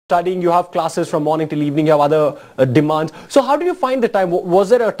studying, you have classes from morning till evening, you have other demands. So how do you find the time? Was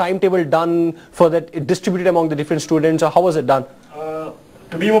there a timetable done for that, distributed among the different students, or how was it done?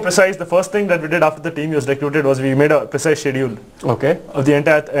 To be more precise, the first thing that we did after the team was recruited was we made a precise schedule of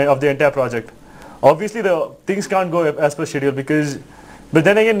the entire project. Obviously, the things can't go as per schedule but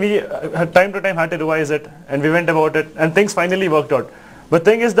then again, we time to time had to revise it, and we went about it, and things finally worked out. But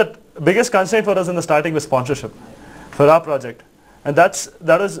thing is that biggest constraint for us in the starting was sponsorship for our project, and that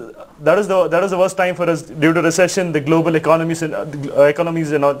was the worst time for us due to recession, the global economies and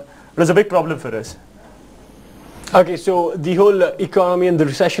all. It was a big problem for us. Okay, so the whole economy and the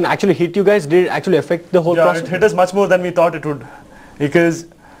recession actually hit you guys. Did it actually affect the whole process? Yeah, it hit us much more than we thought it would, because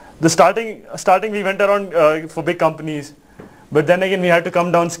the starting we went around for big companies, but then again we had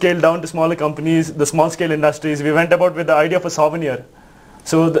to scale down to smaller companies, the small scale industries. We went about with the idea of a souvenir.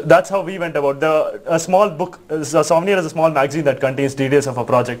 So that's how we went about. A small book, a souvenir is a small magazine that contains details of a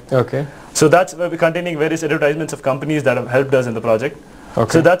project. Okay. So that's where we're containing various advertisements of companies that have helped us in the project.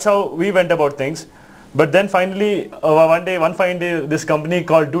 Okay. So that's how we went about things. But then finally, one fine day, this company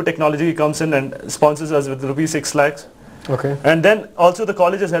called Do Technology comes in and sponsors us with rupees 6 lakhs. Okay. And then also the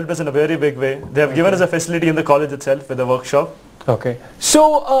college has helped us in a very big way. They have given us a facility in the college itself with a workshop. Okay.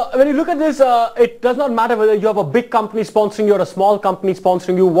 So when you look at this, it does not matter whether you have a big company sponsoring you or a small company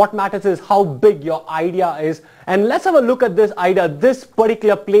sponsoring you. What matters is how big your idea is. And let's have a look at this idea, this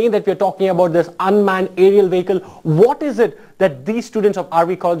particular plane that we're talking about, this unmanned aerial vehicle. What is it that these students of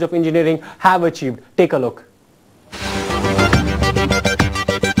RV College of Engineering have achieved? Take a look.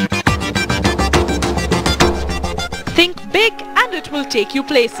 Think big and it will take you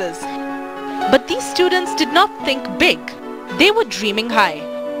places. But these students did not think big. They were dreaming high.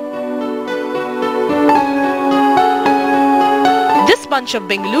 This bunch of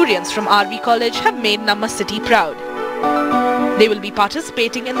Bengalurians from RV College have made Namma city proud. They will be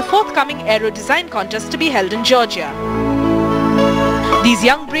participating in the forthcoming Aero design contest to be held in Georgia. These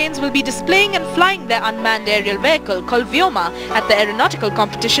young brains will be displaying and flying their unmanned aerial vehicle called Vyoma at the aeronautical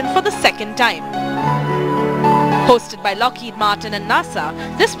competition for the second time. Hosted by Lockheed Martin and NASA,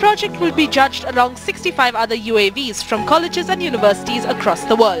 this project will be judged along 65 other UAVs from colleges and universities across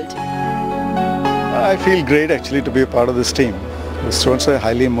the world. I feel great actually to be a part of this team. The students are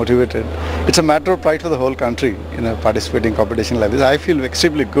highly motivated. It's a matter of pride for the whole country in a participating competition like this. I feel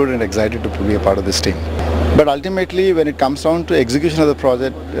extremely good and excited to be a part of this team. But ultimately, when it comes down to execution of the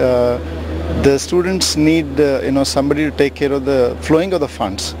project, the students need somebody to take care of the flowing of the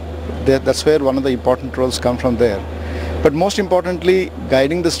funds. That's where one of the important roles come from there. But most importantly,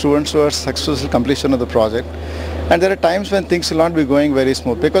 guiding the students towards successful completion of the project. And there are times when things will not be going very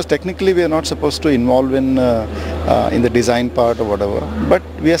smooth, because technically we are not supposed to involve in the design part or whatever. But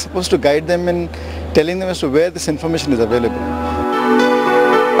we are supposed to guide them in telling them as to where this information is available.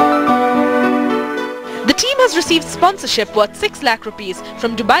 The team has received sponsorship worth 6 lakh rupees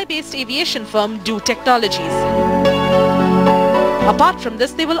from Dubai-based aviation firm Do Technologies. Apart from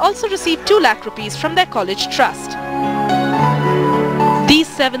this, they will also receive 2 lakh rupees from their college trust. These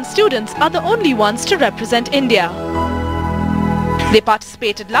 7 students are the only ones to represent India. They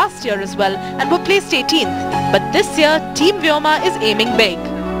participated last year as well and were placed 18th, but this year Team Vyoma is aiming big.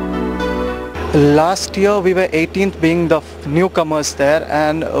 Last year we were 18th being the newcomers there,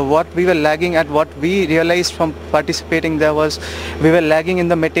 and what we were lagging at, what we realized from participating there was we were lagging in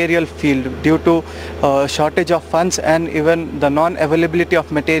the material field due to shortage of funds and even the non-availability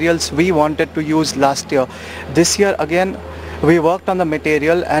of materials we wanted to use last year. This year again we worked on the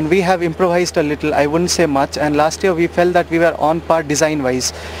material and we have improvised a little, I wouldn't say much, and last year we felt that we were on par design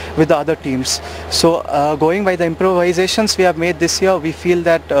wise with the other teams. So going by the improvisations we have made this year, we feel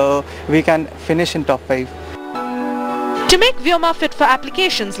that we can finish in top 5. To make Vyoma fit for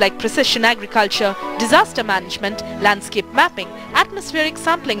applications like precision agriculture, disaster management, landscape mapping, atmospheric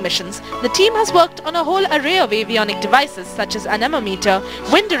sampling missions, the team has worked on a whole array of avionic devices such as anemometer,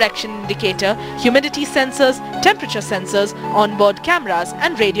 wind direction indicator, humidity sensors, temperature sensors, onboard cameras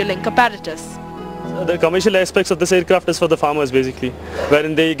and radio link apparatus. So the commercial aspects of this aircraft is for the farmers basically,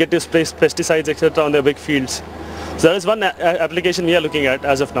 wherein they get to spray pesticides etc. on their big fields. So that is one application we are looking at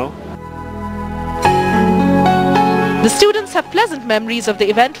as of now. The students have pleasant memories of the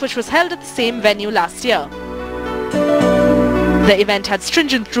event which was held at the same venue last year. The event had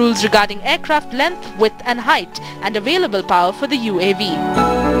stringent rules regarding aircraft length, width and height and available power for the UAV.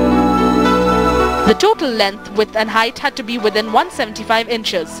 The total length, width and height had to be within 175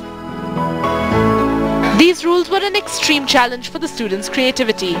 inches. These rules were an extreme challenge for the students'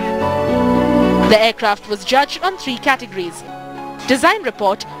 creativity. The aircraft was judged on 3 categories: design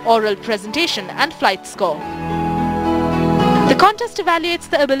report, oral presentation and flight score. The contest evaluates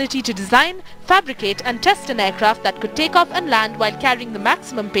the ability to design, fabricate and test an aircraft that could take off and land while carrying the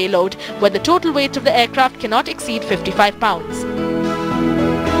maximum payload, where the total weight of the aircraft cannot exceed 55 pounds.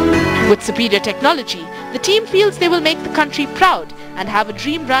 With superior technology, the team feels they will make the country proud and have a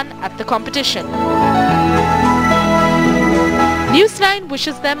dream run at the competition. Newsline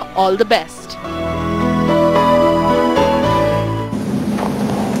wishes them all the best.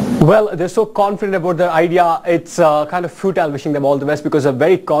 Well, they're so confident about their idea, it's kind of futile wishing them all the best because they're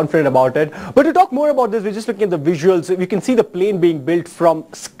very confident about it. But to talk more about this, we're just looking at the visuals. We can see the plane being built from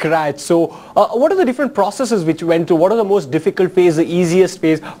scratch. So what are the different processes which you went through? What are the most difficult phase, the easiest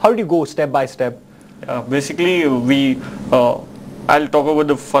phase? How did you go step by step? Basically, I'll talk about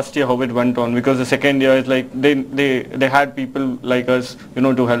the first year, how it went on, because the second year is like they had people like us,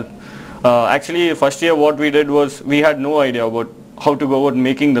 to help. Actually, first year what we did was we had no idea about how to go about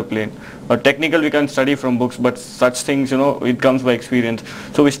making the plane. Technical we can study from books, but such things, it comes by experience.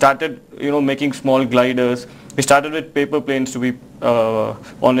 So we started, making small gliders. We started with paper planes, to be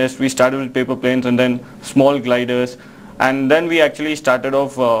honest. We started with paper planes and then small gliders. And then we actually started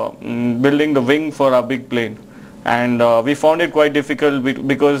off building the wing for our big plane. And we found it quite difficult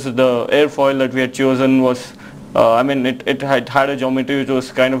because the airfoil that we had chosen was, it had a geometry which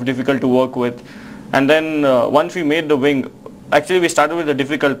was kind of difficult to work with. And then once we made the wing, actually we started with the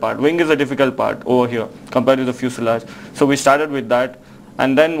difficult part. Wing is a difficult part over here compared to the fuselage. So we started with that.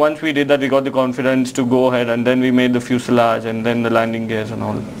 And then once we did that, we got the confidence to go ahead, and then we made the fuselage and then the landing gears and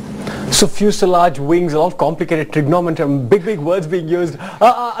all. So fuselage, wings, a lot of complicated trigonometry, big words being used.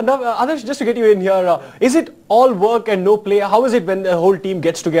 Adarsh, just to get you in here, is it all work and no play? How is it when the whole team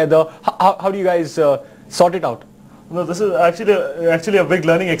gets together? How do you guys sort it out? No, this is actually a big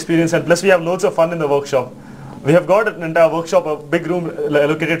learning experience, and plus we have loads of fun in the workshop. We have got an entire workshop, a big room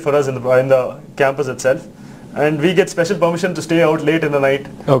allocated for us in the campus itself, and we get special permission to stay out late in the night.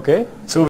 Okay. So